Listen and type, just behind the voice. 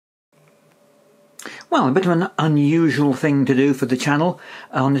Well, a bit of an unusual thing to do for the channel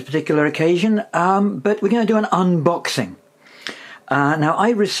on this particular occasion, but we're going to do an unboxing. Now, I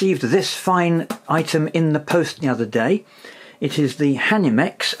received this fine item in the post the other day. It is the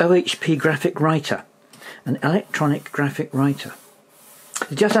Hanimex OHP graphic writer, an electronic graphic writer.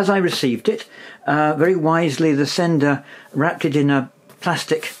 Just as I received it, very wisely the sender wrapped it in a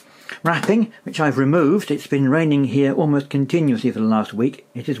plastic wrapping, which I've removed. It's been raining here almost continuously for the last week.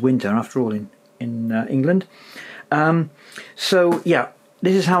 It is winter, after all, in England. So, yeah,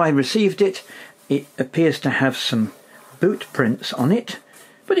 this is how I received it. It appears to have some boot prints on it,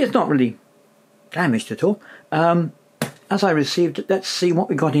 but it's not really damaged at all. As I received it, let's see what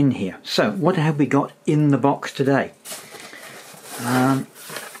we got in here. So, what have we got in the box today?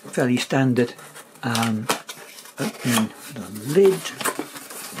 Fairly standard opening the lid.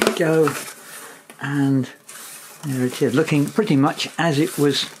 There we go, and there it is, looking pretty much as it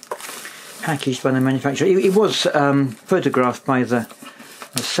was packaged by the manufacturer. It was photographed by the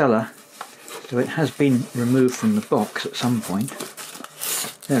seller, so it has been removed from the box at some point.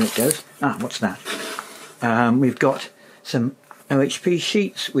 There it goes. Ah, what's that? We've got some OHP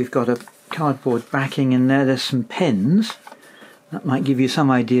sheets, we've got a cardboard backing in there, there's some pens. That might give you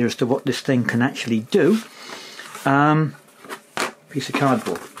some idea as to what this thing can actually do. Piece of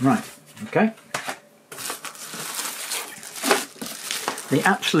cardboard, right, okay. The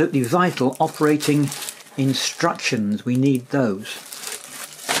absolutely vital operating instructions, we need those.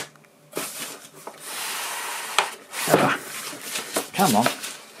 Come on,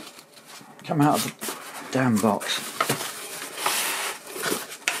 come out of the damn box.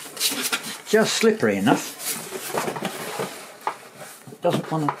 Just slippery enough. It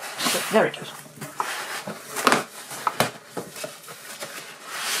doesn't want to, there it goes.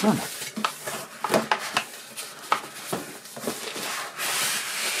 Come on.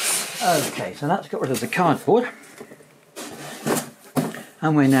 Okay, so that's got rid of the cardboard,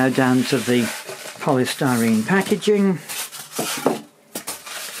 and we're now down to the polystyrene packaging.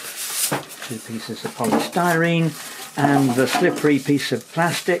 2 pieces of polystyrene and the slippery piece of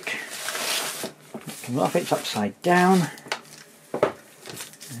plastic. Come off, it's upside down. There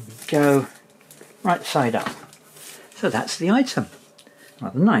we go, right side up. So that's the item.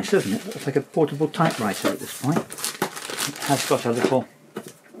 Rather nice, isn't it? Looks like a portable typewriter at this point. It has got a little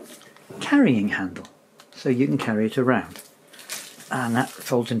carrying handle, so you can carry it around, and that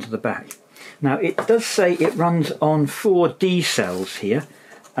folds into the back. Now, it does say it runs on 4 D cells here,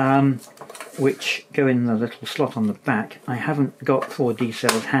 which go in the little slot on the back. I haven't got 4 D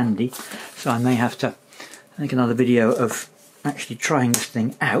cells handy, so I may have to make another video of actually trying this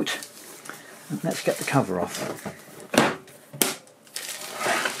thing out. Let's get the cover off.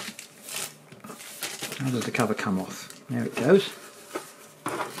 How does the cover come off? There it goes.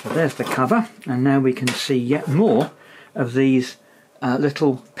 So there's the cover, and now we can see yet more of these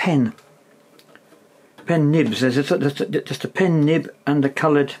little pen nibs. There's just a pen nib and a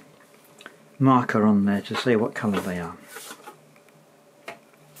coloured marker on there to say what colour they are.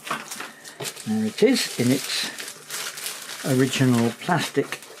 There it is in its original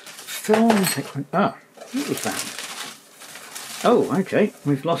plastic film. Ah, what was that? Oh, okay,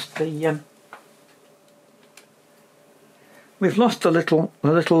 we've lost the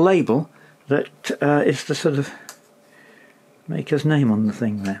little label that is the sort of maker's name on the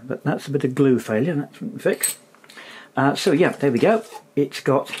thing there, but that's a bit of glue failure, that's what we fix. So yeah, there we go. It's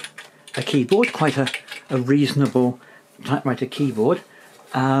got a keyboard, quite a reasonable typewriter keyboard.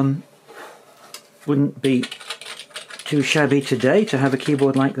 Wouldn't be too shabby today to have a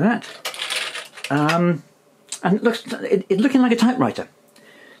keyboard like that. And it's looking like a typewriter.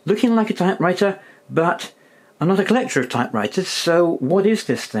 Looking like a typewriter, but I'm not a collector of typewriters, so what is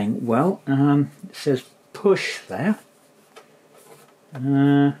this thing? Well, it says push there.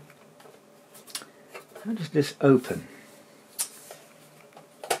 How does this open?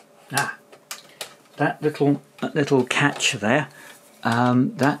 Ah, that little catch there,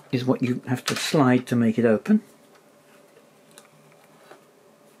 that is what you have to slide to make it open.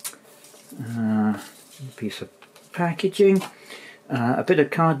 Piece of packaging, a bit of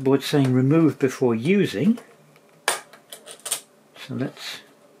cardboard saying remove before using. So let's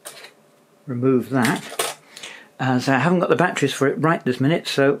remove that. So I haven't got the batteries for it right this minute,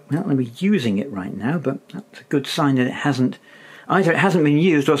 so I'm not going to be using it right now, but that's a good sign that either it hasn't been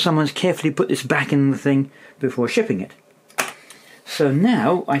used or someone's carefully put this back in the thing before shipping it. So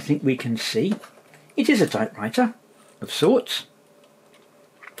now I think we can see it is a typewriter of sorts,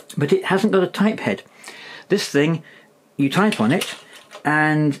 but it hasn't got a type head. This thing, you type on it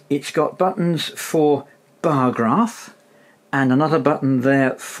and it's got buttons for bar graph and another button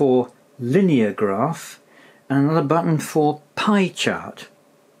there for linear graph, and another button for pie chart.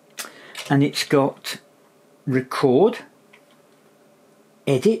 And it's got record,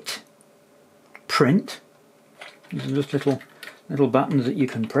 edit, print. These are just little buttons that you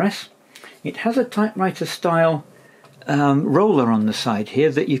can press. It has a typewriter style roller on the side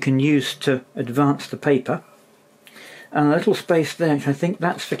here that you can use to advance the paper, and a little space there, which I think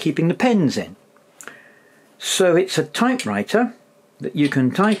that's for keeping the pens in. So it's a typewriter that you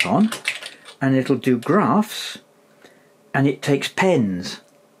can type on, and it'll do graphs, and it takes pens.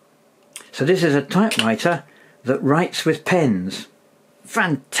 So this is a typewriter that writes with pens.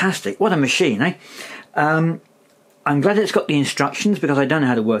 Fantastic! What a machine, eh? I'm glad it's got the instructions because I don't know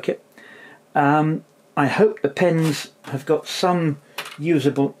how to work it. I hope the pens have got some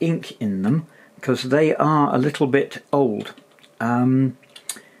usable ink in them, because they are a little bit old. We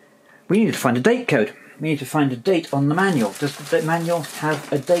need to find a date code. We need to find a date on the manual. Does the manual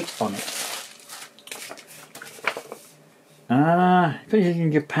have a date on it? Finished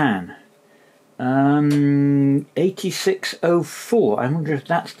in Japan. 8604. I wonder if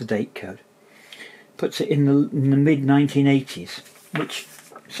that's the date code. Puts it in the mid-1980s, which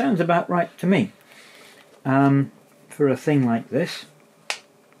sounds about right to me. For a thing like this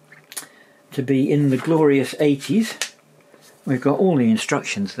to be in the glorious 80s. We've got all the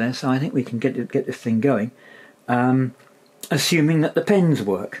instructions there, so I think we can get this thing going, assuming that the pens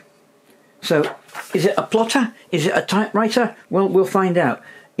work. So, is it a plotter? Is it a typewriter? Well, we'll find out.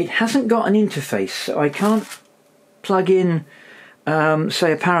 It hasn't got an interface, so I can't plug in,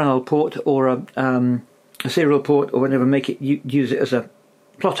 say, a parallel port or a serial port or whatever, make it use it as a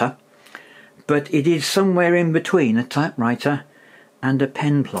plotter. But it is somewhere in between a typewriter and a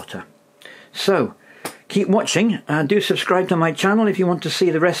pen plotter. So, keep watching. Do subscribe to my channel if you want to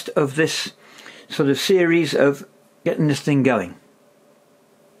see the rest of this sort of series of getting this thing going.